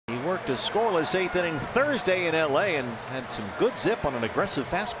worked a scoreless 8th inning Thursday in LA and had some good zip on an aggressive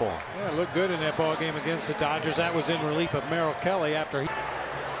fastball. Yeah, it looked good in that ball game against the Dodgers. That was in relief of Merrill Kelly after he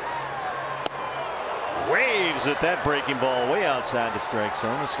waves at that breaking ball way outside the strike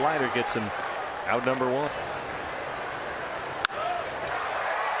zone. A slider gets him out number 1.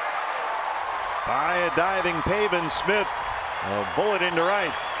 By a diving Pavin Smith, a bullet into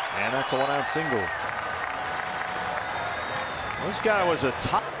right, and that's a 1-out single. This guy was a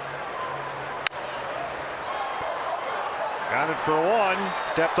top. Got it for 1.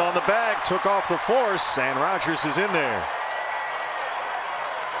 Stepped on the bag, took off the force, and Rogers is in there.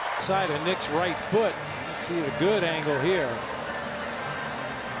 Side of Nick's right foot. You see the good angle here.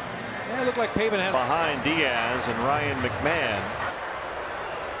 Yeah, it looked like Pavin had behind Diaz and Ryan McMahon.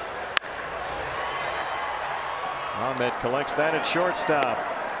 Ahmed collects that at shortstop.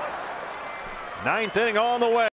 9th inning on the way.